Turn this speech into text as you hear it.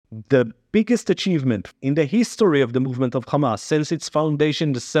the biggest achievement in the history of the movement of Hamas since its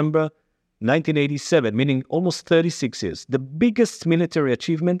foundation December 1987, meaning almost 36 years. The biggest military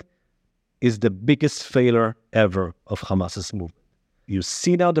achievement is the biggest failure ever of Hamas's movement. You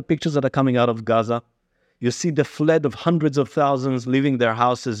see now the pictures that are coming out of Gaza. You see the flood of hundreds of thousands leaving their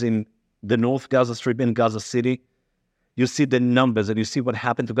houses in the North Gaza Strip in Gaza City. You see the numbers and you see what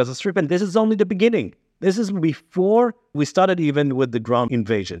happened to Gaza Strip. And this is only the beginning. This is before we started even with the ground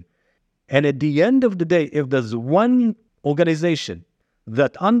invasion. And at the end of the day, if there's one organization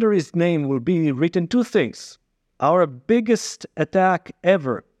that under his name will be written two things, our biggest attack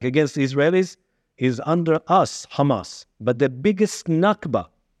ever against the Israelis is under us, Hamas. But the biggest Nakba,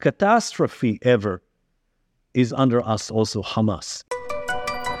 catastrophe ever, is under us also, Hamas.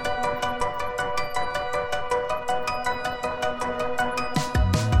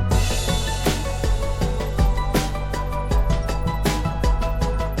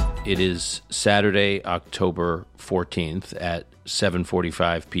 It is Saturday, October 14th at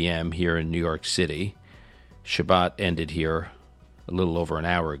 7:45 p.m. here in New York City. Shabbat ended here a little over an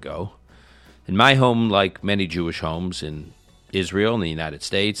hour ago. In my home, like many Jewish homes in Israel and the United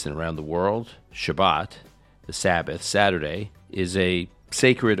States and around the world, Shabbat, the Sabbath, Saturday, is a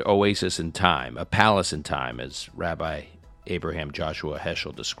sacred oasis in time, a palace in time, as Rabbi Abraham Joshua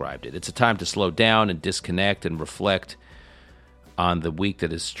Heschel described it. It's a time to slow down and disconnect and reflect on the week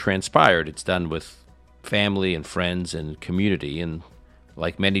that has transpired. It's done with family and friends and community, and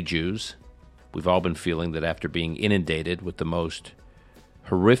like many Jews, we've all been feeling that after being inundated with the most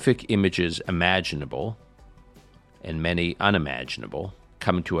horrific images imaginable, and many unimaginable,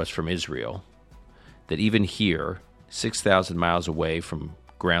 coming to us from Israel, that even here, 6,000 miles away from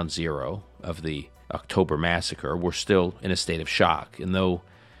ground zero of the October massacre, we're still in a state of shock. And though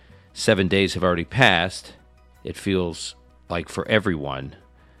 7 days have already passed, it feels like for everyone,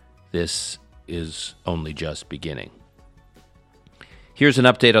 this is only just beginning. Here's an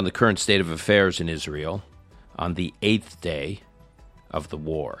update on the current state of affairs in Israel on the 8th day of the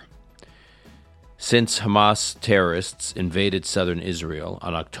war. Since Hamas terrorists invaded southern Israel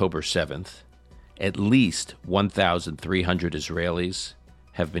on October 7th, at least 1,300 Israelis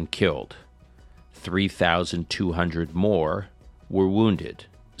have been killed. 3,200 more were wounded,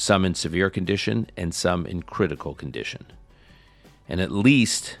 some in severe condition and some in critical condition. And at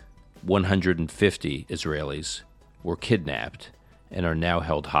least 150 Israelis were kidnapped and are now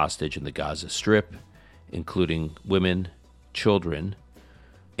held hostage in the Gaza Strip, including women, children,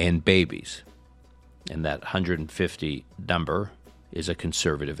 and babies. And that 150 number is a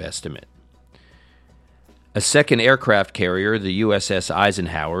conservative estimate. A second aircraft carrier, the USS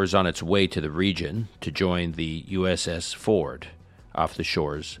Eisenhower, is on its way to the region to join the USS Ford off the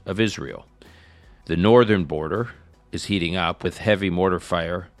shores of Israel. The northern border is heating up with heavy mortar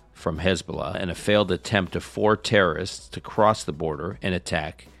fire from Hezbollah and a failed attempt of 4 terrorists to cross the border and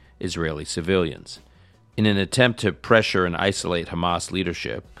attack Israeli civilians. In an attempt to pressure and isolate Hamas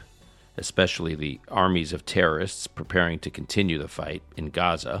leadership, especially the armies of terrorists preparing to continue the fight in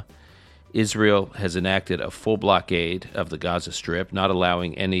Gaza, Israel has enacted a full blockade of the Gaza Strip, not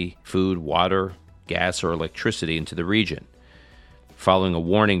allowing any food, water, gas, or electricity into the region. Following a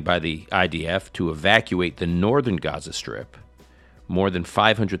warning by the IDF to evacuate the northern Gaza Strip, more than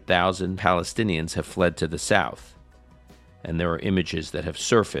 500,000 Palestinians have fled to the south. And there are images that have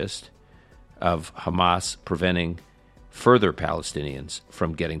surfaced of Hamas preventing further Palestinians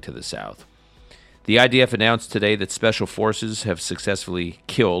from getting to the south. The IDF announced today that special forces have successfully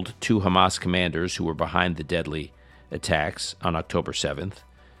killed 2 Hamas commanders who were behind the deadly attacks on October 7th.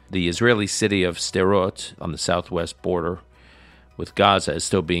 The Israeli city of Sderot on the southwest border with Gaza is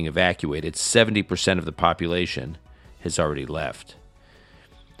still being evacuated. 70% of the population has already left.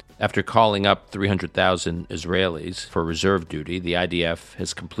 After calling up 300,000 Israelis for reserve duty, the IDF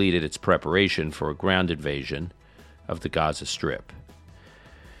has completed its preparation for a ground invasion of the Gaza Strip.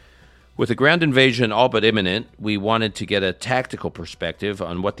 With the ground invasion all but imminent, we wanted to get a tactical perspective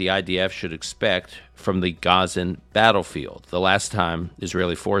on what the IDF should expect from the Gazan Battlefield. The last time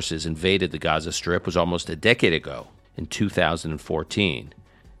Israeli forces invaded the Gaza Strip was almost a decade ago, in 2014.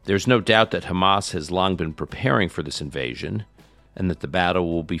 There's no doubt that Hamas has long been preparing for this invasion, and that the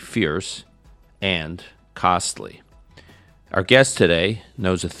battle will be fierce and costly. Our guest today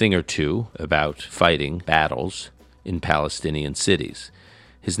knows a thing or two about fighting battles in Palestinian cities.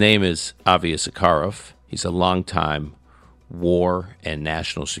 His name is Avi Issacharoff. He's a longtime war and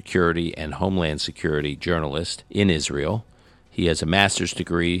national security and homeland security journalist in Israel. He has a master's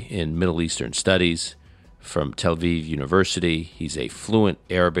degree in Middle Eastern Studies from Tel Aviv University. He's a fluent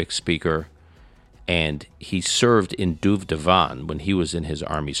Arabic speaker and he served in Duvdevan when he was in his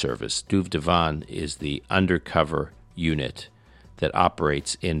army service. Duvdevan is the undercover unit that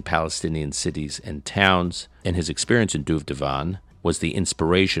operates in Palestinian cities and towns, and his experience in Duvdevan was the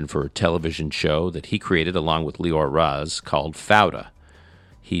inspiration for a television show that he created along with Lior Raz called Fauda.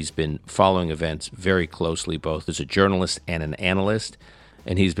 He's been following events very closely, both as a journalist and an analyst,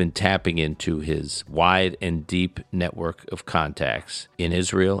 and he's been tapping into his wide and deep network of contacts in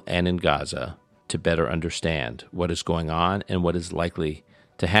Israel and in Gaza to better understand what is going on and what is likely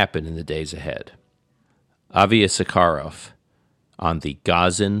to happen in the days ahead. Avi Issacharoff on the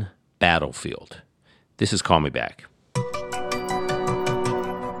Gazan Battlefield. This is Call Me Back.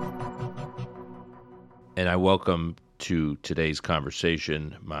 And I welcome to today's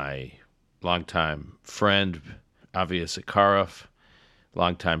conversation my longtime friend, Avi Issacharoff,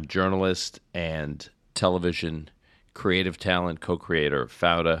 longtime journalist and television creative talent, co-creator of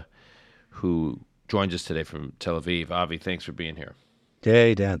Fauda, who joins us today from Tel Aviv. Avi, thanks for being here.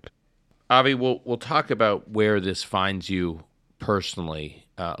 Hey, Dan. Avi, we'll talk about where this finds you personally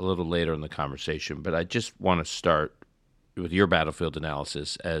a little later in the conversation, but I just want to start with your battlefield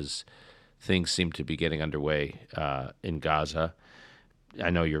analysis as things seem to be getting underway in Gaza. I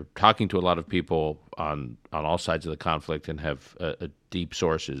know you're talking to a lot of people on all sides of the conflict and have deep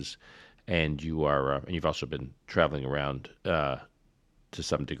sources, and you are, and you've also been traveling around to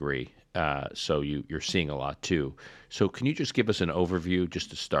some degree, so you're seeing a lot too. So can you just give us an overview, just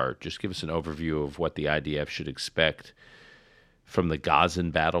to start? Just give us an overview of what the IDF should expect from the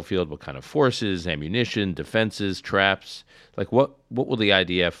Gazan battlefield. What kind of forces, ammunition, defenses, traps? Like what will the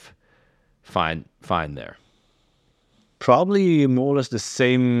IDF find there? Probably more or less the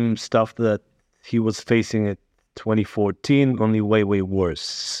same stuff that he was facing in 2014, only way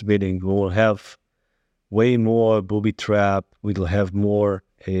worse. Meaning we'll have way more booby trap, we'll have more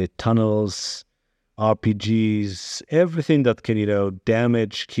tunnels, RPGs, everything that can,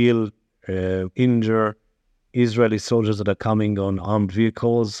 damage, kill, injure Israeli soldiers that are coming on armed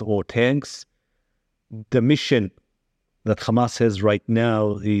vehicles or tanks. The mission that Hamas has right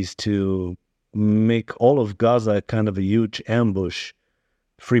now is to make all of Gaza kind of a huge ambush,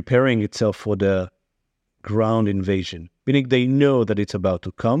 preparing itself for the ground invasion. Meaning they know that it's about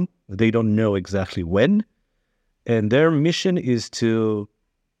to come. They don't know exactly when. And their mission is to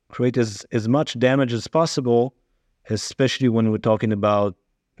create as much damage as possible, especially when we're talking about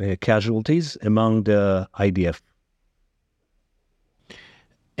casualties among the IDF.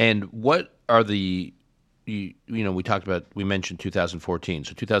 And what are the, we mentioned 2014.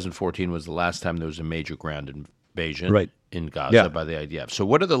 So 2014 was the last time there was a major ground invasion in Gaza by the IDF. So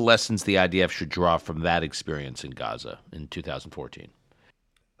what are the lessons the IDF should draw from that experience in Gaza in 2014?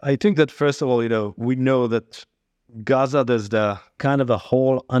 I think that first of all, we know that Gaza, there's the kind of a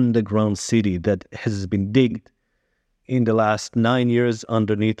whole underground city that has been digged in the last 9 years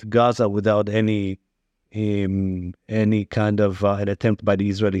underneath Gaza without any kind of an attempt by the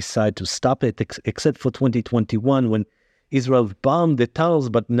Israeli side to stop it, except for 2021 when Israel bombed the tunnels,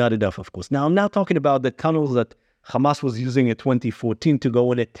 but not enough, of course. Now, I'm not talking about the tunnels that Hamas was using in 2014 to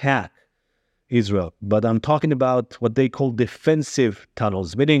go and attack Israel, but I'm talking about what they call defensive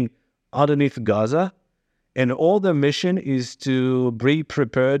tunnels, meaning underneath Gaza. And all their mission is to be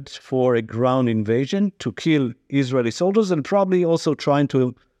prepared for a ground invasion, to kill Israeli soldiers, and probably also trying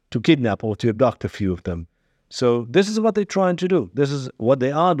to kidnap or to abduct a few of them. So this is what they're trying to do. This is what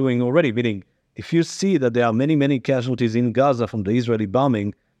they are doing already, meaning if you see that there are many casualties in Gaza from the Israeli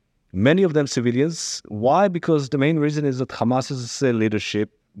bombing, many of them civilians. Why? Because the main reason is that Hamas's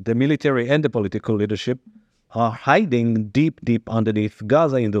leadership, the military and the political leadership, are hiding deep underneath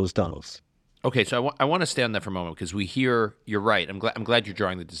Gaza in those tunnels. Okay, so I want to stay on that for a moment because we hear, you're right, I'm glad you're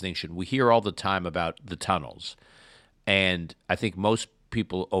drawing the distinction. We hear all the time about the tunnels, and I think most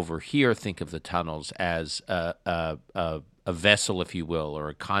people over here think of the tunnels as a vessel, if you will, or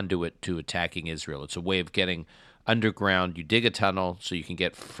a conduit to attacking Israel. It's a way of getting underground. You dig a tunnel so you can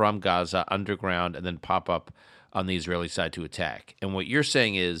get from Gaza underground and then pop up on the Israeli side to attack. And what you're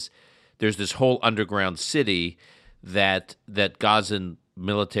saying is there's this whole underground city that Gazan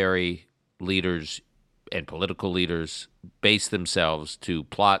military leaders and political leaders base themselves to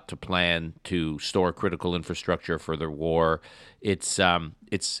plot, to plan, to store critical infrastructure for their war. It's a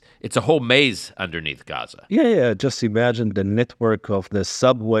whole maze underneath Gaza. Yeah. Just imagine the network of the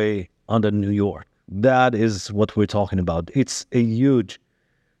subway under New York. That is what we're talking about. It's a huge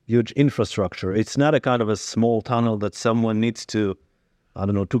infrastructure. It's not a kind of a small tunnel that someone needs to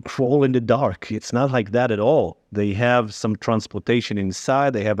crawl in the dark. It's not like that at all. They have some transportation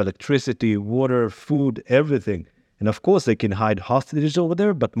inside. They have electricity, water, food, everything. And of course, they can hide hostages over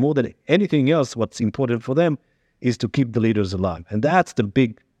there, but more than anything else, what's important for them is to keep the leaders alive. And that's the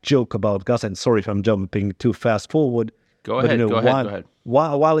big joke about Gaza. And sorry if I'm jumping too fast forward. Go ahead.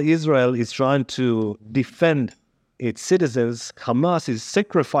 While Israel is trying to defend its citizens, Hamas is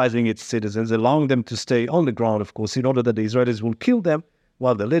sacrificing its citizens, allowing them to stay on the ground, of course, in order that the Israelis will kill them,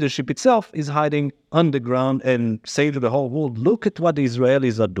 while the leadership itself is hiding underground and saying to the whole world, look at what the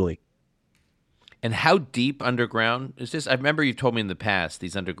Israelis are doing. And how deep underground is this? I remember you told me in the past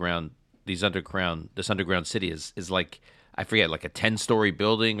this underground city is like, I forget, like a 10-story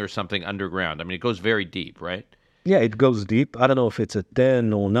building or something underground. I mean, it goes very deep, right? Yeah, it goes deep. I don't know if it's a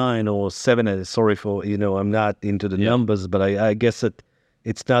 10 or 9 or 7. Sorry for, I'm not into the numbers, but I guess that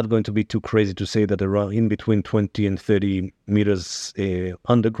it's not going to be too crazy to say that around in between 20 and 30 meters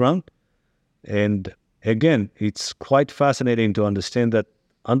underground. And again, it's quite fascinating to understand that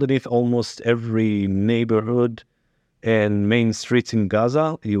underneath almost every neighborhood and main streets in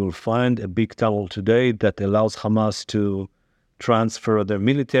Gaza, you will find a big tunnel today that allows Hamas to transfer their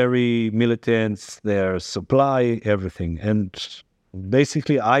militants, their supply, everything. And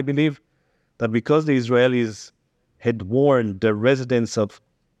basically, I believe that because the Israelis had warned the residents of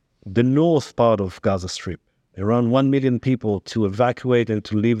the north part of Gaza Strip, around 1 million people, to evacuate and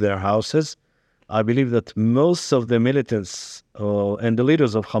to leave their houses, I believe that most of the militants and the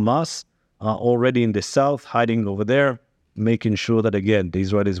leaders of Hamas are already in the south, hiding over there, making sure that, again, the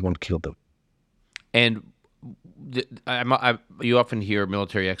Israelis won't kill them. And you often hear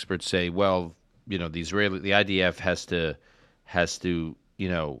military experts say, well, the IDF has to,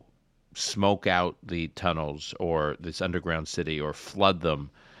 smoke out the tunnels or this underground city or flood them.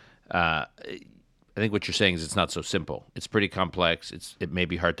 I think what you're saying is it's not so simple. It's pretty complex. It may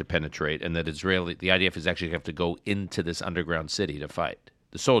be hard to penetrate, and that the IDF is actually going to have to go into this underground city to fight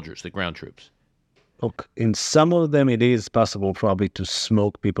the soldiers, the ground troops. Look, in some of them, it is possible probably to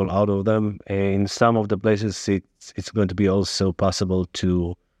smoke people out of them. In some of the places, it's going to be also possible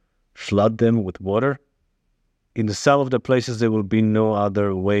to flood them with water. In some of the places, there will be no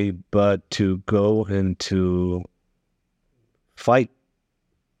other way but to go and to fight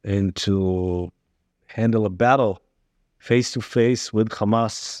and to handle a battle face-to-face with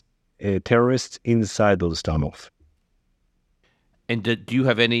Hamas terrorists inside those tunnels. And do you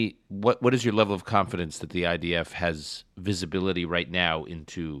have any? What is your level of confidence that the IDF has visibility right now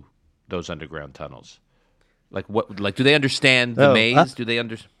into those underground tunnels? Do they understand the maze? Do they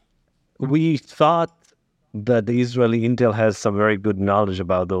understand? We thought that the Israeli intel has some very good knowledge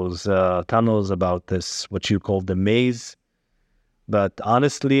about those tunnels, about this what you call the maze. But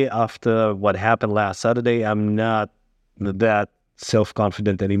honestly, after what happened last Saturday, I'm not that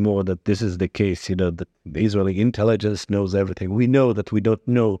self-confident anymore that this is the case. That the Israeli intelligence knows everything. We know that we don't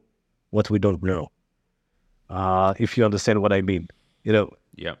know what we don't know. If you understand what I mean.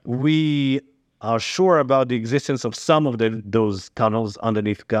 Yeah. We are sure about the existence of some of those tunnels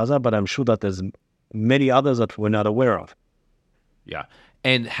underneath Gaza, but I'm sure that there's many others that we're not aware of. Yeah.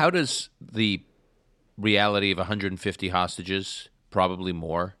 And how does the reality of 150 hostages, probably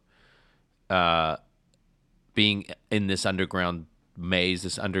more, being in this underground maze,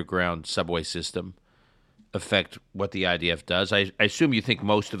 this underground subway system, affect what the IDF does? I assume you think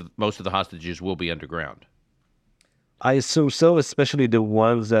most of the hostages will be underground. I assume so, especially the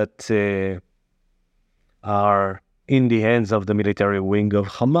ones that are in the hands of the military wing of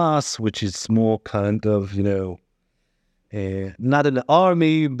Hamas, which is more kind of, not an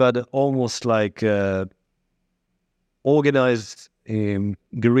army, but almost like organized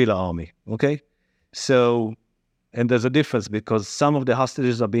guerrilla army, okay? So, and there's a difference because some of the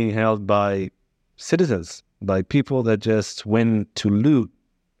hostages are being held by citizens, by people that just went to loot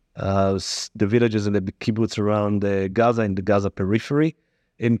the villages and the kibbutz around Gaza and the Gaza periphery,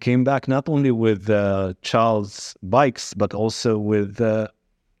 and came back not only with child's bikes, but also with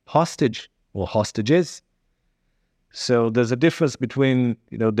hostage or hostages. So there's a difference between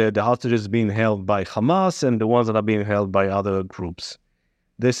the hostages being held by Hamas and the ones that are being held by other groups.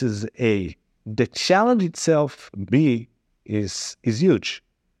 This is A. The challenge itself, B, is huge.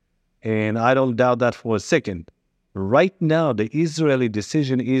 And I don't doubt that for a second. Right now, the Israeli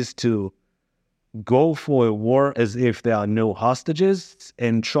decision is to go for a war as if there are no hostages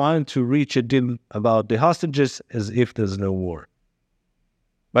and trying to reach a deal about the hostages as if there's no war.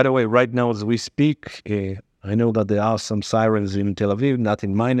 By the way, right now as we speak, I know that there are some sirens in Tel Aviv, not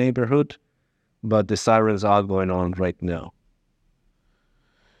in my neighborhood, but the sirens are going on right now.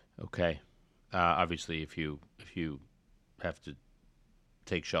 Okay. Obviously, if you have to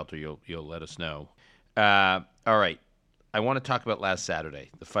take shelter, you'll let us know. All right. I want to talk about last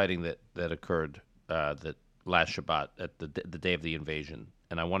Saturday, the fighting that occurred that last Shabbat at the day of the invasion,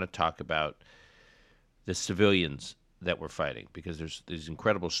 and I want to talk about the civilians that were fighting, because there's these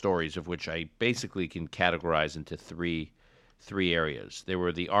incredible stories of which I basically can categorize into three areas. There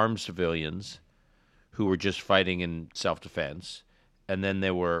were the armed civilians who were just fighting in self-defense, and then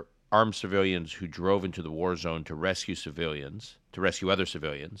there were armed civilians who drove into the war zone to rescue other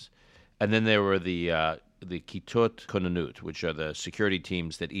civilians, and then there were the Kitot Konanut, which are the security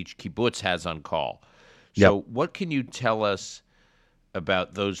teams that each kibbutz has on call. So what can you tell us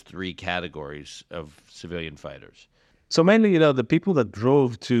about those three categories of civilian fighters? So mainly, the people that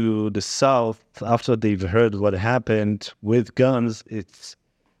drove to the south after they've heard what happened with guns, it's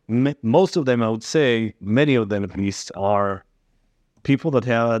most of them, I would say, many of them at least, are people that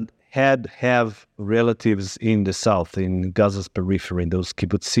have relatives in the south, in Gaza's periphery, in those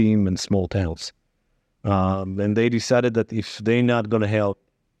kibbutzim and small towns. And they decided that if they're not going to help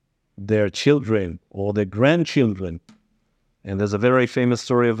their children or their grandchildren, and there's a very famous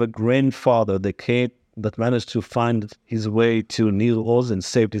story of a grandfather that managed to find his way to Nir Oz and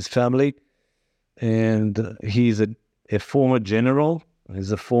saved his family. And he's a former general.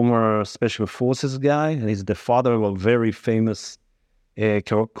 He's a former special forces guy, and he's the father of a very famous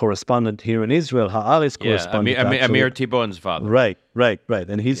correspondent here in Israel, Haaretz correspondent. Amir Tibon's father. Right.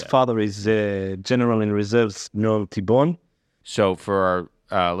 And his father is General in Reserves, Noam Tibon. So for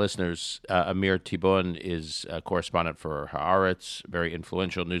our listeners, Amir Tibon is a correspondent for Haaretz, a very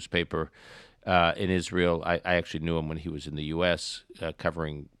influential newspaper in Israel. I actually knew him when he was in the U.S.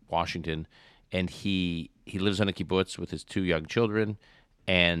 Covering Washington, and he lives on a kibbutz with his two young children,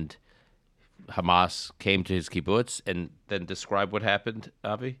 and Hamas came to his kibbutz. And then describe what happened,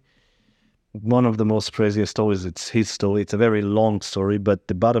 Avi. One of the most craziest stories. It's his story. It's a very long story, but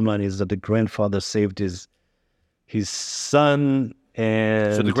the bottom line is that the grandfather saved his son.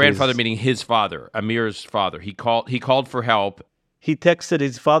 And so the grandfather, meaning his father, Amir's father, he called for help. He texted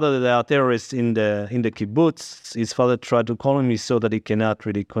his father that there are terrorists in the kibbutz. His father tried to call him. He saw that he cannot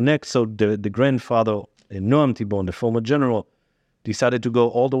really connect. So the grandfather, Noam Tibon, the former general, decided to go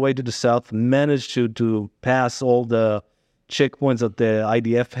all the way to the south, managed to pass all the checkpoints that the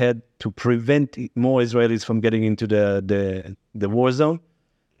IDF had to prevent more Israelis from getting into the war zone.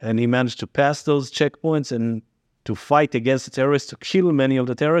 And he managed to pass those checkpoints and to fight against the terrorists, to kill many of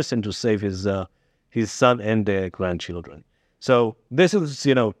the terrorists, and to save his son and their grandchildren. So this is,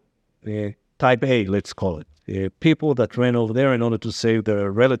 type A, let's call it. People that ran over there in order to save their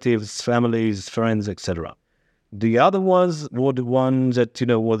relatives, families, friends, etc. The other ones were the ones that,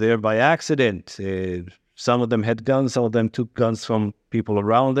 were there by accident. Some of them had guns, some of them took guns from people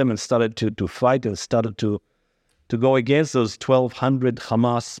around them and started to fight and started to go against those 1,200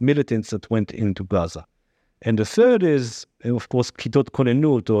 Hamas militants that went into Gaza. And the third is, of course, Kitot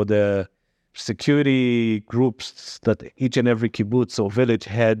Konenut, or the security groups that each and every kibbutz or village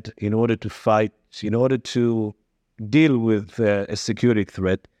had in order to fight, in order to deal with a security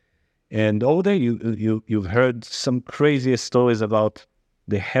threat. And over there, you've heard some craziest stories about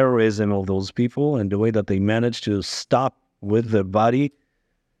the heroism of those people and the way that they managed to stop with their body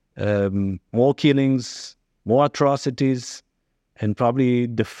more killings, more atrocities, and probably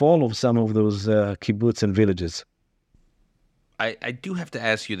the fall of some of those kibbutz and villages. I do have to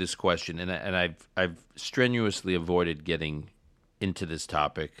ask you this question, and I've strenuously avoided getting into this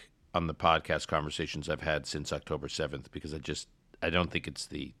topic on the podcast conversations I've had since October 7th, because I don't think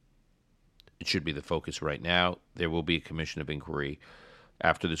it should be the focus right now. There will be a commission of inquiry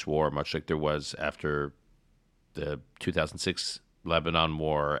after this war, much like there was after the 2006 Lebanon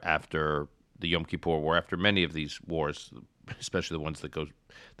War, after the Yom Kippur War, after many of these wars, especially the ones that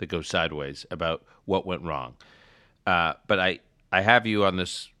go sideways, about what went wrong. But I have you on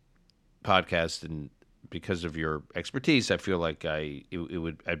this podcast, and because of your expertise, I feel like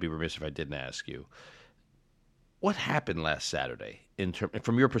I'd be remiss if I didn't ask you, what happened last Saturday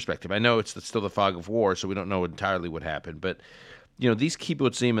from your perspective? I know it's still the fog of war, so we don't know entirely what happened, but these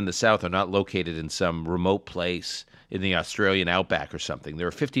kibbutzim in the south are not located in some remote place in the Australian outback or something. They're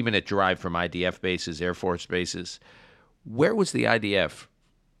a 50-minute drive from IDF bases, Air Force bases. Where was the IDF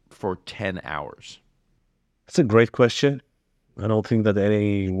for 10 hours? That's a great question. I don't think that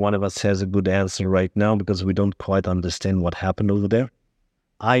any one of us has a good answer right now because we don't quite understand what happened over there.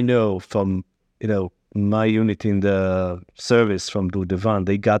 I know from, my unit in the service from Dudevan,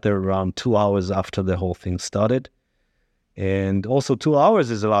 they got there around 2 hours after the whole thing started. And also 2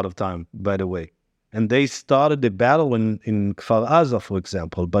 hours is a lot of time, by the way. And they started the battle in Kfar Aza, for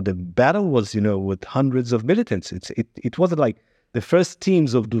example. But the battle was, with hundreds of militants. It wasn't like the first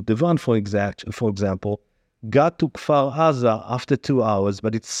teams of Dudevan, for example, got to Kfar Aza after 2 hours,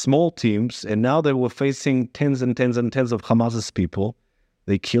 but it's small teams, and now they were facing tens and tens and tens of Hamas's people.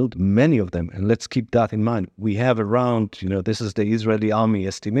 They killed many of them, and let's keep that in mind. We have around, this is the Israeli army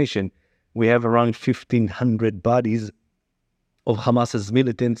estimation, we have around 1,500 bodies of Hamas's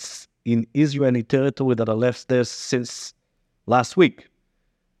militants in Israeli territory that are left there since last week,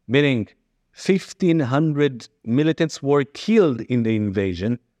 meaning 1,500 militants were killed in the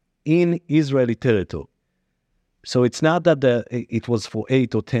invasion in Israeli territory. So it's not that it was for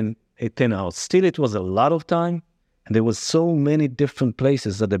 8 or 10 hours. Still, it was a lot of time, and there was so many different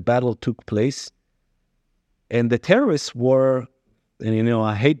places that the battle took place. And the terrorists were, and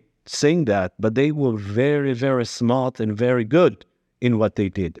I hate saying that, but they were very, very smart and very good in what they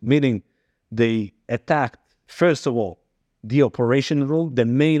did. Meaning, they attacked, first of all, the operation room, the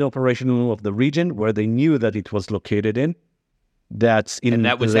main operation room of the region, where they knew that it was located in. And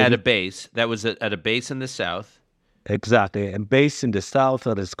that was at a base. That was at a base in the south. Exactly, a base in the south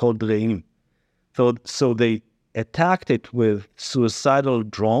that is called Re'im. So they attacked it with suicidal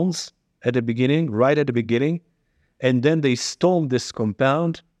drones right at the beginning, and then they stormed this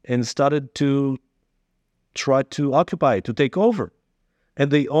compound and started to try to occupy it, to take over. And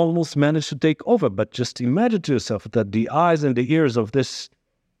they almost managed to take over, but just imagine to yourself that the eyes and the ears of this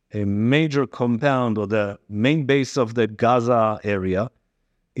major compound or the main base of the Gaza area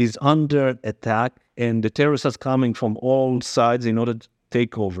is under attack, and the terrorists are coming from all sides in order to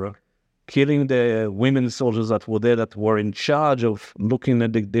take over, killing the women soldiers that were there, that were in charge of looking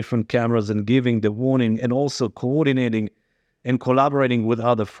at the different cameras and giving the warning, and also coordinating and collaborating with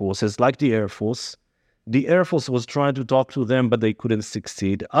other forces like the Air Force. The Air Force was trying to talk to them, but they couldn't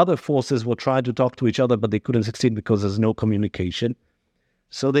succeed. Other forces were trying to talk to each other, but they couldn't succeed because there's no communication.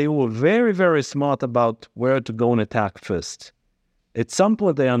 So they were very, very smart about where to go and attack first. At some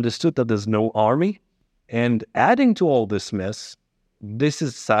point, they understood that there's no army. And adding to all this mess, this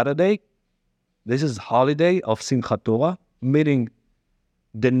is Saturday. This is holiday of Simchat Torah, meaning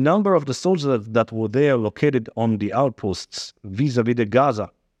the number of the soldiers that were there located on the outposts vis-a-vis the Gaza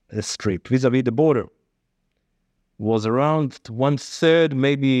Strip, vis-a-vis the border, was around 1/3,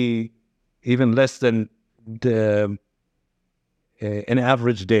 maybe even less than an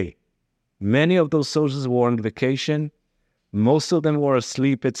average day. Many of those soldiers were on vacation. Most of them were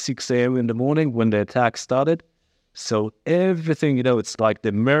asleep at 6 a.m. in the morning when the attack started. So everything, it's like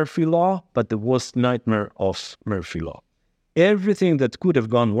the Murphy Law, but the worst nightmare of Murphy Law. Everything that could have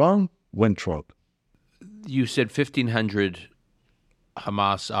gone wrong went wrong. You said 1,500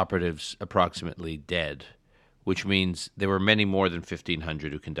 Hamas operatives approximately dead, which means there were many more than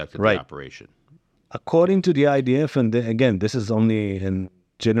 1,500 who conducted the operation. According to the IDF, and again, this is only in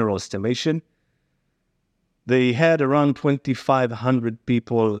general estimation, they had around 2,500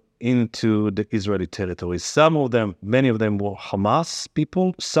 people into the Israeli territories. Many of them were Hamas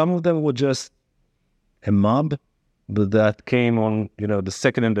people. Some of them were just a mob that came on, the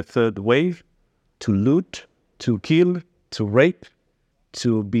second and the third wave to loot, to kill, to rape,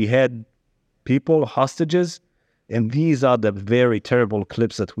 to behead people, hostages. And these are the very terrible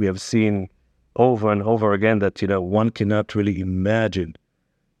clips that we have seen over and over again that, one cannot really imagine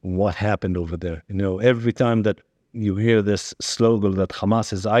what happened over there. Every time that you hear this slogan that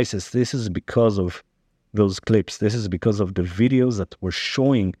Hamas is ISIS, this is because of those clips. This is because of the videos that were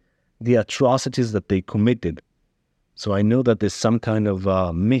showing the atrocities that they committed. So I know that there's some kind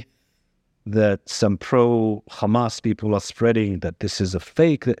of myth that some pro-Hamas people are spreading that this is a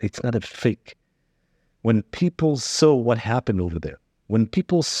fake. It's not a fake. When people saw what happened over there, when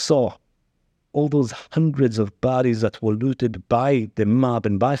people saw all those hundreds of bodies that were looted by the mob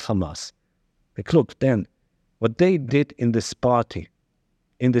and by Hamas, like, look, then, what they did in this party,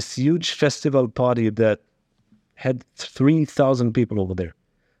 in this huge festival party that had 3,000 people over there,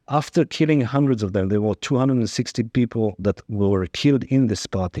 after killing hundreds of them, there were 260 people that were killed in this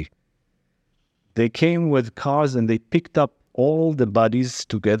party. They came with cars and they picked up all the bodies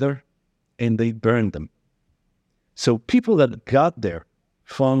together and they burned them. So people that got there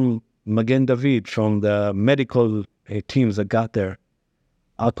from Magen David, from the medical teams that got there,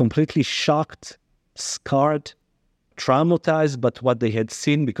 are completely shocked, scarred, traumatized by what they had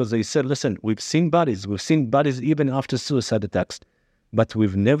seen, because they said, listen, we've seen bodies even after suicide attacks, but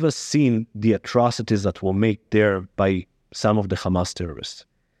we've never seen the atrocities that were made there by some of the Hamas terrorists.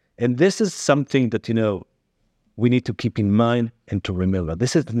 And this is something that, we need to keep in mind and to remember.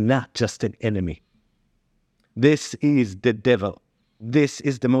 This is not just an enemy. This is the devil. This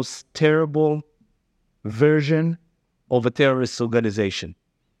is the most terrible version of a terrorist organization.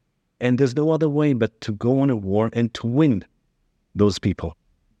 And there's no other way but to go on a war and to win those people.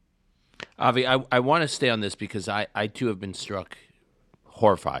 Avi, I want to stay on this because I too have been struck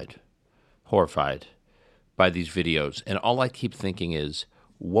horrified by these videos. And all I keep thinking is,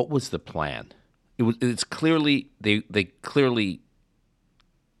 what was the plan? It's clearly, they clearly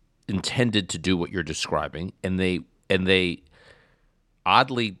intended to do what you're describing, and they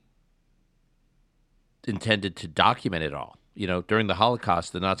oddly intended to document it all. During the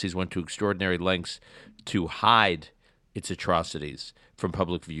Holocaust, the Nazis went to extraordinary lengths to hide its atrocities from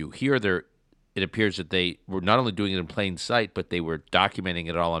public view. Here, it appears that they were not only doing it in plain sight, but they were documenting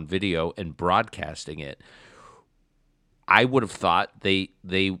it all on video and broadcasting it. I would have thought they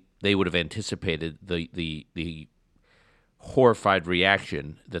would have anticipated the horrified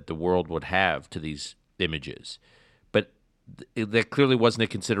reaction that the world would have to these images, but that clearly wasn't a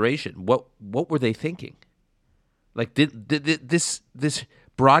consideration. What were they thinking? Like, did this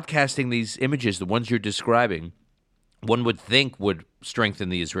broadcasting these images, the ones you're describing, one would think would strengthen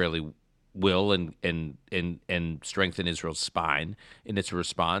the Israeli will and strengthen Israel's spine in its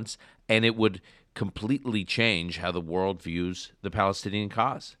response, and it would completely change how the world views the Palestinian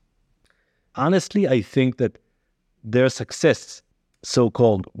cause. Honestly, I think that their success,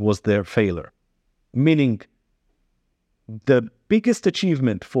 so-called, was their failure. Meaning, the biggest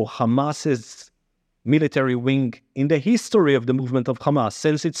achievement for Hamas's military wing in the history of the movement of Hamas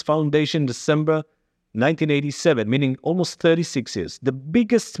since its foundation December 1987, meaning almost 36 years. The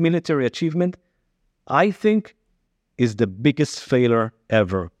biggest military achievement, I think, is the biggest failure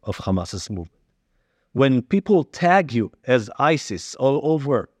ever of Hamas's movement. When people tag you as ISIS all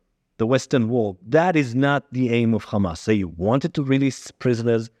over the Western world, that is not the aim of Hamas. They wanted to release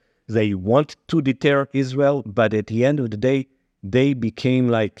prisoners, they want to deter Israel, but at the end of the day, they became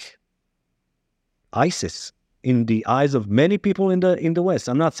like ISIS in the eyes of many people in the West.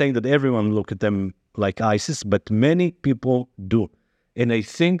 I'm not saying that everyone look at them like ISIS, but many people do. And I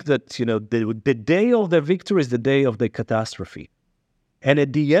think that, the day of their victory is the day of the catastrophe. And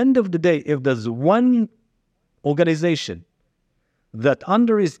at the end of the day, if there's one organization that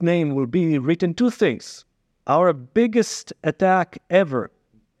under its name will be written two things: our biggest attack ever,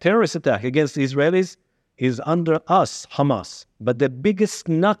 terrorist attack against the Israelis, is under us, Hamas. But the biggest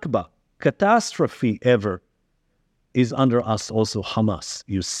Nakba, catastrophe ever, is under us also, Hamas.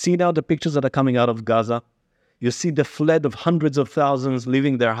 You see now the pictures that are coming out of Gaza. You see the flood of hundreds of thousands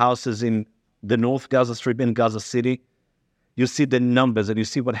leaving their houses in the North Gaza Strip in Gaza City. You see the numbers and you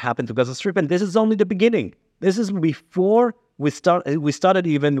see what happened to Gaza Strip. And this is only the beginning. This is before we started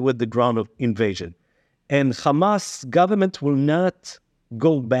even with the ground of invasion. And Hamas government will not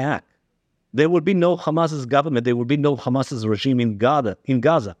go back. There will be no Hamas's government. There will be no Hamas's regime in Gaza.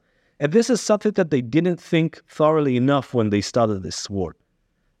 And this is something that they didn't think thoroughly enough when they started this war.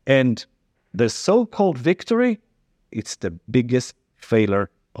 And the so-called victory, it's the biggest failure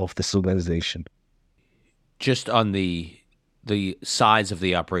of this organization. Just on the size of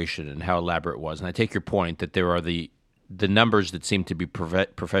the operation and how elaborate it was, and I take your point that there are the numbers that seem to be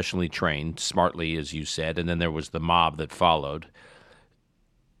professionally trained, smartly, as you said, and then there was the mob that followed.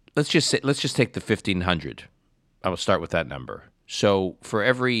 Let's just take the 1,500. I will start with that number. So for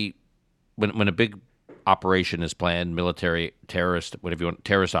every when a big operation is planned, military, terrorist, whatever you want,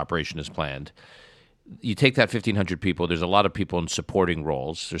 terrorist operation is planned, you take that 1,500 people, there's a lot of people in supporting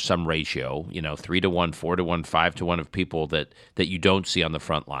roles. There's some ratio, 3-1, 4-1, 5-1 of people that you don't see on the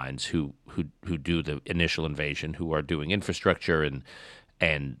front lines who do the initial invasion, who are doing infrastructure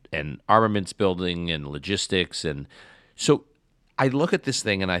and armaments building and logistics. And so I look at this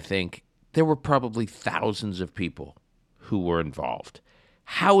thing and I think there were probably thousands of people who were involved.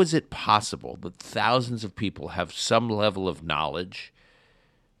 How is it possible that thousands of people have some level of knowledge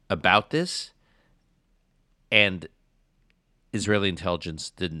about this and Israeli intelligence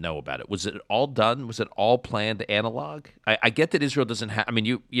didn't know about it? Was it all done? Was it all planned analog? I get that Israel doesn't have,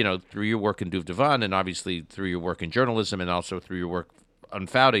 you through your work in Duvdevan and obviously through your work in journalism and also through your work on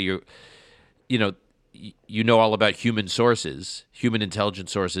Fauda, you know all about human sources, human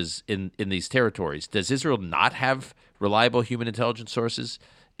intelligence sources in these territories. Does Israel not have reliable human intelligence sources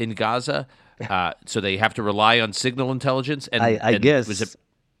in Gaza? So they have to rely on signal intelligence? I guess,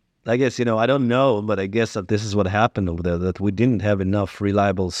 I don't know, but I guess that this is what happened over there, that we didn't have enough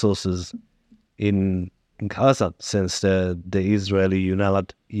reliable sources in Gaza since the Israeli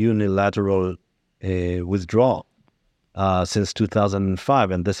unilateral withdrawal since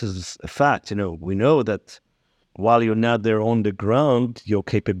 2005. And this is a fact. We know that while you're not there on the ground, your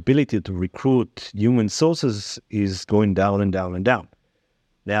capability to recruit human sources is going down and down and down.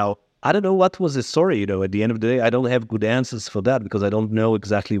 Now, I don't know what was the story, at the end of the day. I don't have good answers for that because I don't know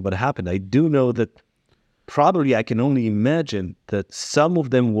exactly what happened. I do know that probably I can only imagine that some of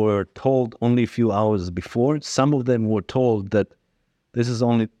them were told only a few hours before. Some of them were told that this is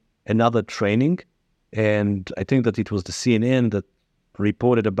only another training. And I think that it was the CNN that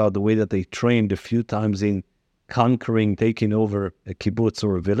reported about the way that they trained a few times in conquering, taking over a kibbutz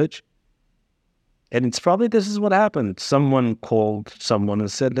or a village. And it's probably this is what happened. Someone called someone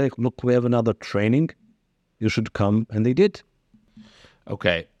and said, hey, look, we have another training. You should come. And they did.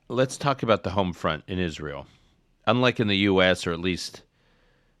 Okay, let's talk about the home front in Israel. Unlike in the U.S., or at least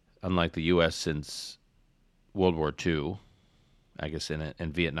unlike the U.S. since World War II, I guess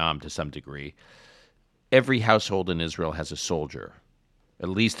in Vietnam to some degree, every household in Israel has a soldier, at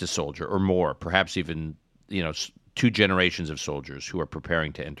least a soldier or more, perhaps even, 2 generations of soldiers who are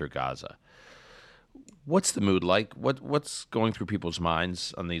preparing to enter Gaza. What's the mood like? What's going through people's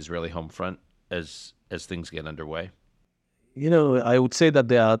minds on the Israeli home front as things get underway? I would say that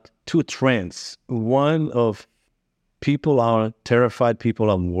there are 2 trends. One of people are terrified, people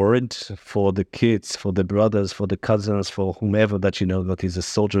are worried for the kids, for the brothers, for the cousins, for whomever that that is the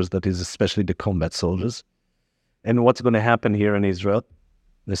soldiers, that is especially the combat soldiers. And what's going to happen here in Israel,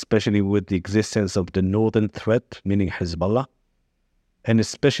 especially with the existence of the northern threat, meaning Hezbollah, and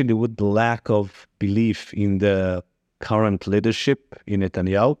especially with the lack of belief in the current leadership in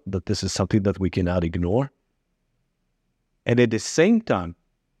Netanyahu, that this is something that we cannot ignore. And at the same time,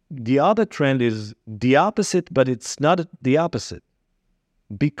 the other trend is the opposite, but it's not the opposite.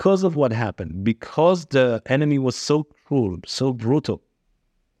 Because of what happened, because the enemy was so cruel, so brutal,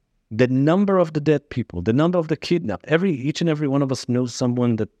 the number of the dead people, the number of the kidnapped, each and every one of us knows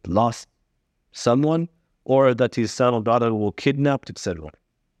someone that lost someone, or that his son or daughter were kidnapped, etc.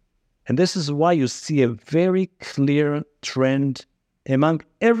 And this is why you see a very clear trend among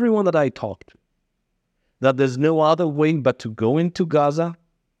everyone that I talked to, that there's no other way but to go into Gaza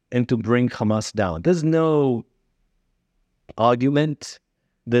and to bring Hamas down. There's no argument.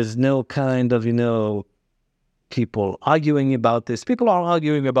 There's no kind of, people arguing about this. People are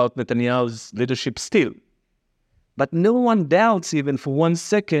arguing about Netanyahu's leadership still. But no one doubts even for 1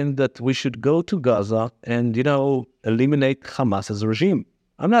 second that we should go to Gaza and, eliminate Hamas as a regime.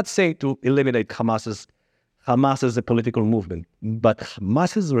 I'm not saying to eliminate Hamas as a political movement, but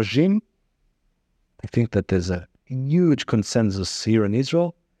Hamas as a regime, I think that there's a huge consensus here in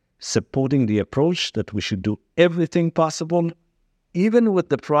Israel supporting the approach that we should do everything possible, even with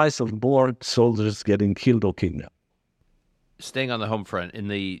the price of more soldiers getting killed or kidnapped. Staying on the home front, in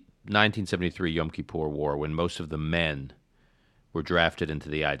the 1973 Yom Kippur War, when most of the men were drafted into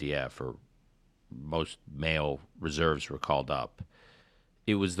the IDF, or most male reserves were called up,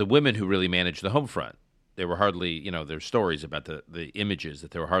 it was the women who really managed the home front. There were hardly, there's stories about the images that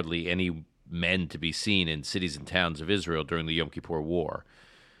there were hardly any men to be seen in cities and towns of Israel during the Yom Kippur War.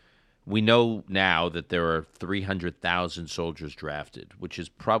 We know now that there are 300,000 soldiers drafted, which is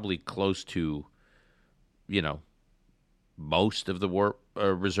probably close to, most of the war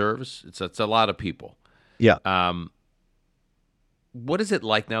reserves. It's a lot of people. Yeah. What is it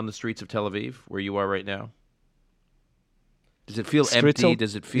like now in the streets of Tel Aviv, where you are right now? Does it feel Streets empty? are-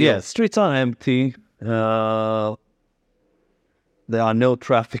 Does it feel? Yeah, streets are empty. There are no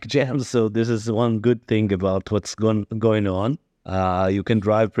traffic jams, so this is one good thing about what's going on. You can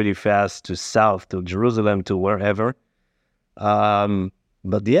drive pretty fast to south, to Jerusalem, to wherever.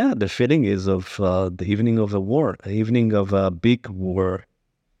 But yeah, the feeling is of the evening of a war, an evening of a big war,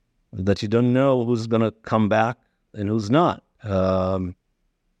 that you don't know who's going to come back and who's not. And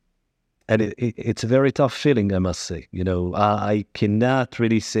it's a very tough feeling, I must say. I cannot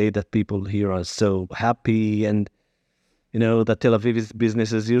really say that people here are so happy and, that Tel Aviv is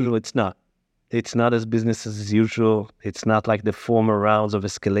business as usual. It's not. It's not as business as usual. It's not like the former rounds of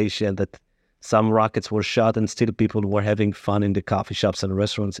escalation that some rockets were shot and still people were having fun in the coffee shops and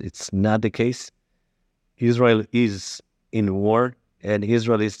restaurants. It's not the case. Israel is in war, and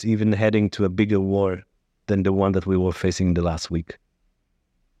Israel is even heading to a bigger war than the one that we were facing the last week.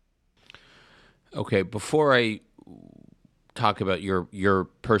 Okay, before I talk about your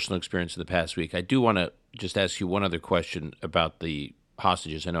personal experience in the past week, I do want to just ask you one other question about the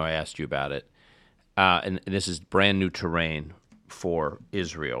hostages. I know I asked you about it. And this is brand new terrain for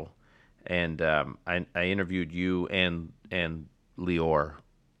Israel. And I interviewed you and Lior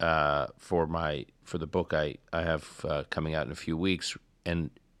for the book I have coming out in a few weeks. And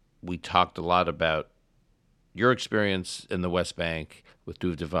we talked a lot about your experience in the West Bank with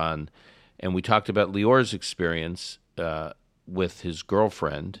Duvdevan. And we talked about Lior's experience with his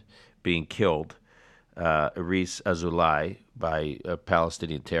girlfriend being killed, Iris Azulai, by a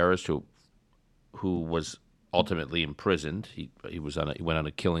Palestinian terrorist who was ultimately imprisoned. He went on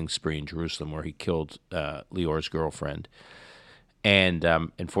a killing spree in Jerusalem where he killed Lior's girlfriend, and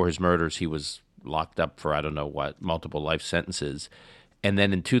for his murders he was locked up for I don't know what, multiple life sentences. And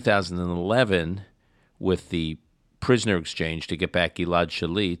then in 2011, with the prisoner exchange to get back Gilad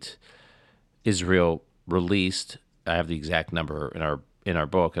Shalit, Israel released, I have the exact number in our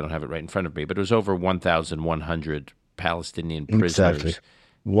book, I don't have it right in front of me, but it was over 1,100 Palestinian prisoners. Exactly.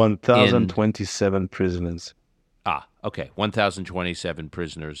 1,027 prisoners. Okay. 1,027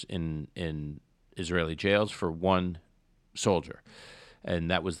 prisoners in Israeli jails for one soldier.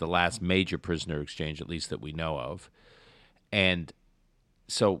 And that was the last major prisoner exchange, at least that we know of. And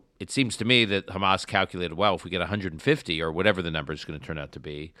so it seems to me that Hamas calculated, well, if we get 150 or whatever the number is going to turn out to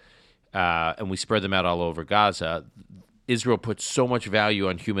be, and we spread them out all over Gaza, Israel puts so much value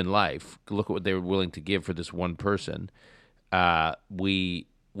on human life. Look at what they were willing to give for this one person. We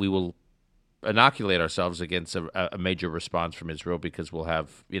will inoculate ourselves against a major response from Israel because we'll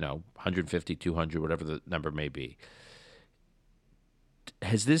have 150, 200, whatever the number may be.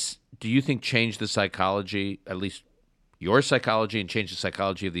 Has this, do you think, changed the psychology, at least your psychology, and changed the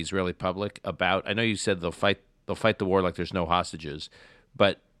psychology of the Israeli public about? I know you said they'll fight the war like there's no hostages,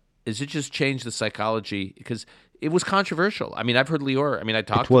 but has it just changed the psychology? Because it was controversial. I mean, I've heard Lior. I mean, I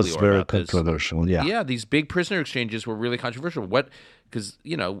talked to Lior about this. It was very controversial. Yeah. Yeah, these big prisoner exchanges were really controversial. Because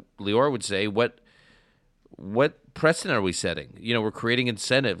Lior would say, what precedent are we setting? We're creating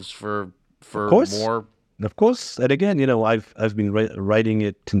incentives for more. Of course, and again, I've been writing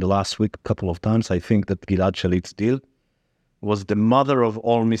it in the last week a couple of times. I think that Gilad Shalit's deal was the mother of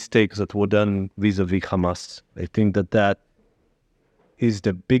all mistakes that were done vis-a-vis Hamas. I think that is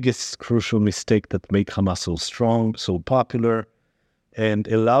the biggest crucial mistake that made Hamas so strong, so popular, and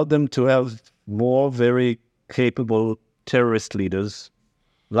allowed them to have more very capable terrorist leaders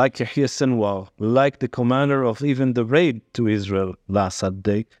like Yahya Sinwar, like the commander of even the raid to Israel last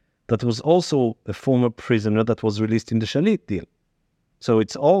Saturday, that was also a former prisoner that was released in the Shalit deal. So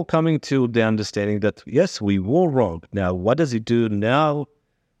it's all coming to the understanding that, yes, we were wrong. Now, what does it do now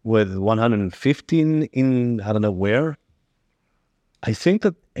with 115 in, I don't know where? I think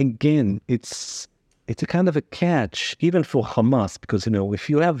that, again, it's a kind of a catch, even for Hamas, because, if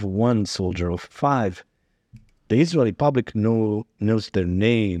you have one soldier or five, the Israeli public knows their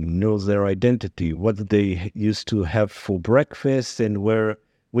name, knows their identity, what they used to have for breakfast, and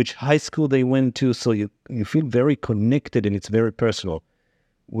which high school they went to, so you feel very connected, and it's very personal.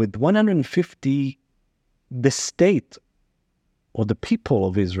 With 150, the state or the people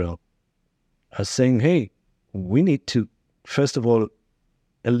of Israel are saying, hey, we need to, first of all,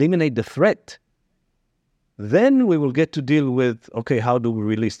 eliminate the threat. Then we will get to deal with, okay, how do we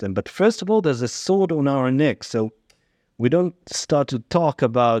release them? But first of all, there's a sword on our neck, so we don't start to talk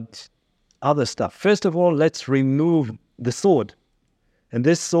about other stuff. First of all, let's remove the sword. And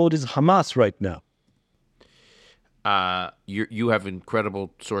this sword is Hamas right now. You have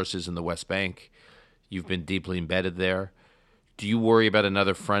incredible sources in the West Bank. You've been deeply embedded there. Do you worry about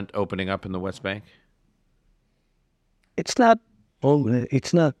another front opening up in the West Bank? It's not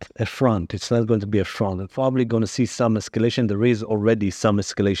a front. It's not going to be a front. We're probably going to see some escalation. There is already some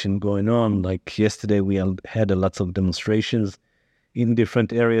escalation going on. Like yesterday, we had lots of demonstrations in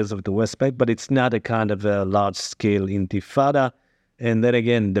different areas of the West Bank, but it's not a kind of a large-scale intifada. And then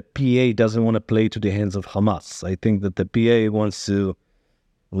again, the PA doesn't want to play to the hands of Hamas. I think that the PA wants to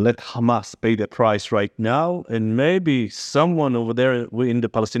let Hamas pay the price right now, and maybe someone over there in the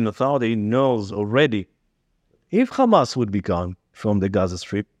Palestinian Authority knows already, if Hamas would be gone from the Gaza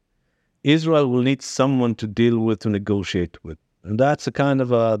Strip, Israel will need someone to deal with, to negotiate with. And that's a kind of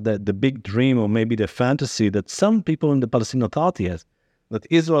the big dream, or maybe the fantasy that some people in the Palestinian Authority has, that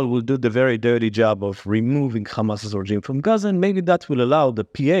Israel will do the very dirty job of removing Hamas's regime from Gaza, and maybe that will allow the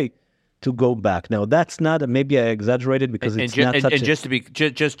PA to go back. Now, that's not, maybe I exaggerated because just to be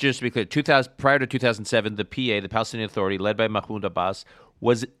clear, prior to 2007, the PA, the Palestinian Authority, led by Mahmoud Abbas,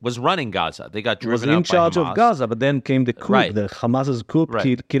 was running Gaza. They got driven out by Hamas. Was in charge of Gaza, but then came the coup, right. The Hamas's coup,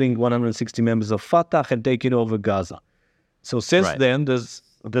 right. Killing 160 members of Fatah and taking over Gaza. So since then, there's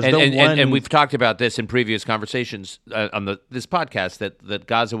and we've talked about this in previous conversations on this podcast that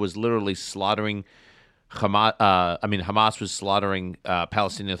Gaza was literally slaughtering Hamas. Hamas was slaughtering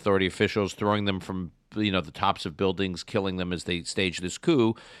Palestinian Authority officials, throwing them from the tops of buildings, killing them as they staged this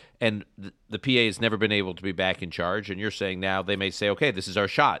coup. And the PA has never been able to be back in charge. And you're saying now they may say, okay, this is our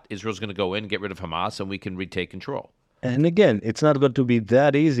shot. Israel's going to go in, get rid of Hamas, and we can retake control. And again, it's not going to be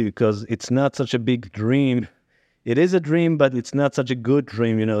that easy because it's not such a big dream. It is a dream, but it's not such a good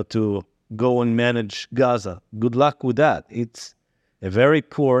dream, to go and manage Gaza. Good luck with that. It's a very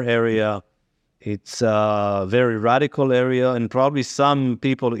poor area. It's a very radical area, and probably some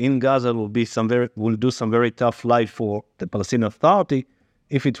people in Gaza will do some very tough life for the Palestinian Authority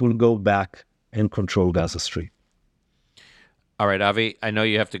if it will go back and control Gaza Strip. All right, Avi, I know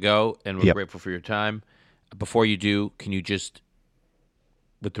you have to go, and we're grateful for your time. Before you do, can you just,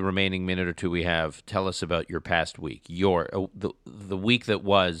 with the remaining minute or two we have, tell us about your past week, the week that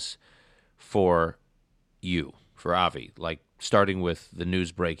was for you, for Avi, like starting with the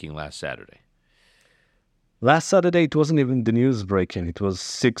news breaking last Saturday. Last Saturday, it wasn't even the news breaking. It was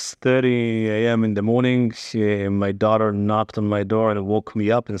 6:30 a.m. in the morning. My daughter knocked on my door and woke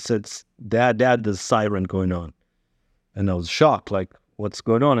me up and said, Dad, there's a siren going on. And I was shocked, like, what's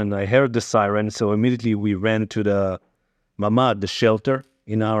going on? And I heard the siren, so immediately we ran to the mamad, the shelter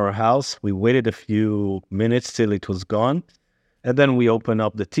in our house. We waited a few minutes till it was gone. And then we opened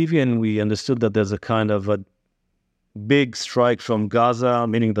up the TV and we understood that there's a kind of a big strike from Gaza,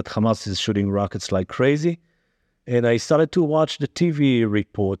 meaning that Hamas is shooting rockets like crazy. And I started to watch the TV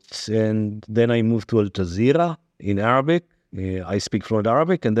reports, and then I moved to Al Jazeera in Arabic. I speak fluent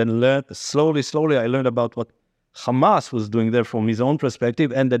Arabic, and then slowly, I learned about what Hamas was doing there from his own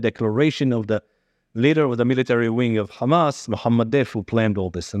perspective, and the declaration of the leader of the military wing of Hamas, Mohammed Deif, who planned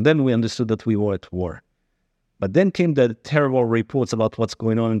all this. And then we understood that we were at war. But then came the terrible reports about what's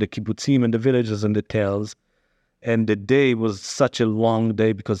going on in the kibbutzim and the villages and the towns. And the day was such a long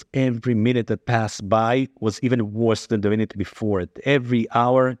day because every minute that passed by was even worse than the minute before it. Every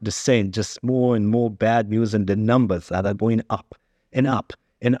hour, the same, just more and more bad news, and the numbers that are going up and up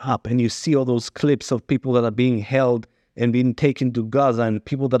and up. And you see all those clips of people that are being held and being taken to Gaza, and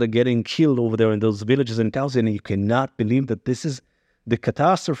people that are getting killed over there in those villages and towns, and you cannot believe that this is the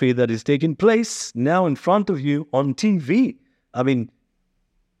catastrophe that is taking place now in front of you on TV. I mean,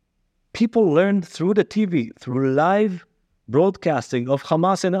 people learned through the TV, through live broadcasting of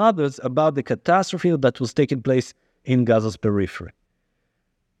Hamas and others about the catastrophe that was taking place in Gaza's periphery.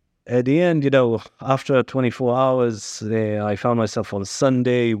 At the end, after 24 hours, I found myself on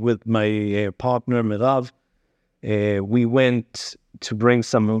Sunday with my partner, Merav. We went to bring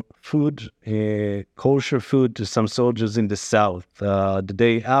some food, kosher food, to some soldiers in the south. The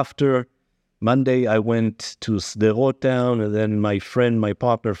day after, Monday, I went to Sderot town, and then my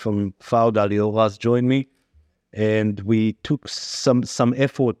partner from Fauda, Lior, joined me, and we took some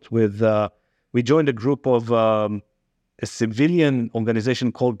effort with. We joined a group of a civilian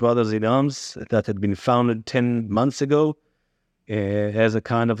organization called Brothers in Arms that had been founded 10 months ago as a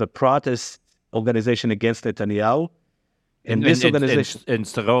kind of a protest organization against Netanyahu. And this organization... And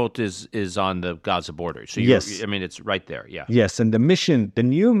Sderot is on the Gaza border. So yes. It's right there, yeah. Yes, and the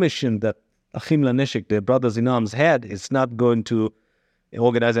new mission that Achim Laneshek, the Brothers in Arms, had, is not going to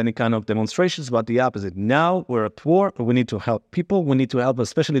organize any kind of demonstrations, but the opposite. Now we're at war, we need to help people. We need to help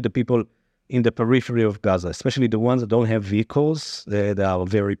especially the people in the periphery of Gaza, especially the ones that don't have vehicles, they are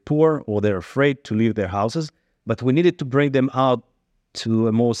very poor, or they're afraid to leave their houses. But we needed to bring them out to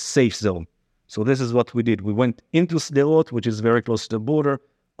a more safe zone. So this is what we did. We went into Sderot, which is very close to the border,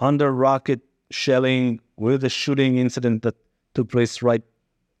 under rocket shelling, with a shooting incident that took place right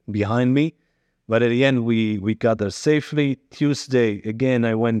behind me. But at the end, we got there safely. Tuesday, again,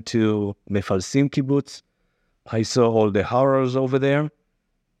 I went to Mefalsim kibbutz. I saw all the horrors over there.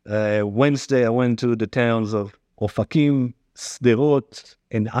 Wednesday, I went to the towns of Ofakim, Sderot,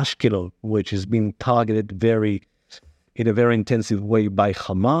 and Ashkelon, which is being targeted in a very intensive way by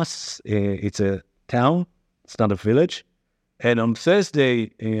Hamas. It's a town. It's not a village. And on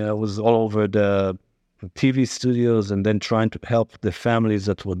Thursday, I was all over the TV studios and then trying to help the families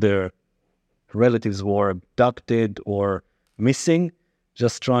that were there. Relatives were abducted or missing,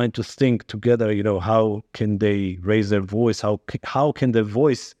 just trying to think together, how can they raise their voice? How can their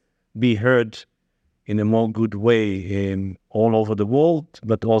voice be heard in a more good way all over the world,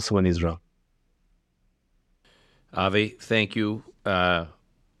 but also in Israel? Avi, thank you.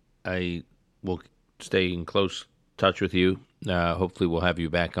 I will stay in close touch with you. Hopefully we'll have you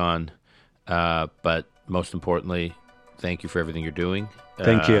back on. But most importantly, thank you for everything you're doing.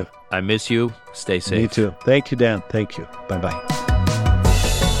 Thank you. I miss you. Stay safe. Me too. Thank you, Dan. Thank you. Bye-bye.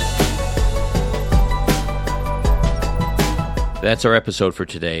 That's our episode for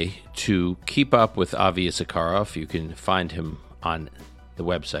today. To keep up with Avi Issacharoff, you can find him on the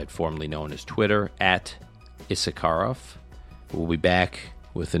website formerly known as Twitter, @Issacharoff. We'll be back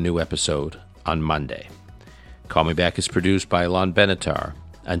with a new episode on Monday. Call Me Back is produced by Alon Benatar.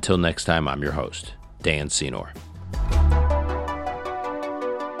 Until next time, I'm your host, Dan Senor.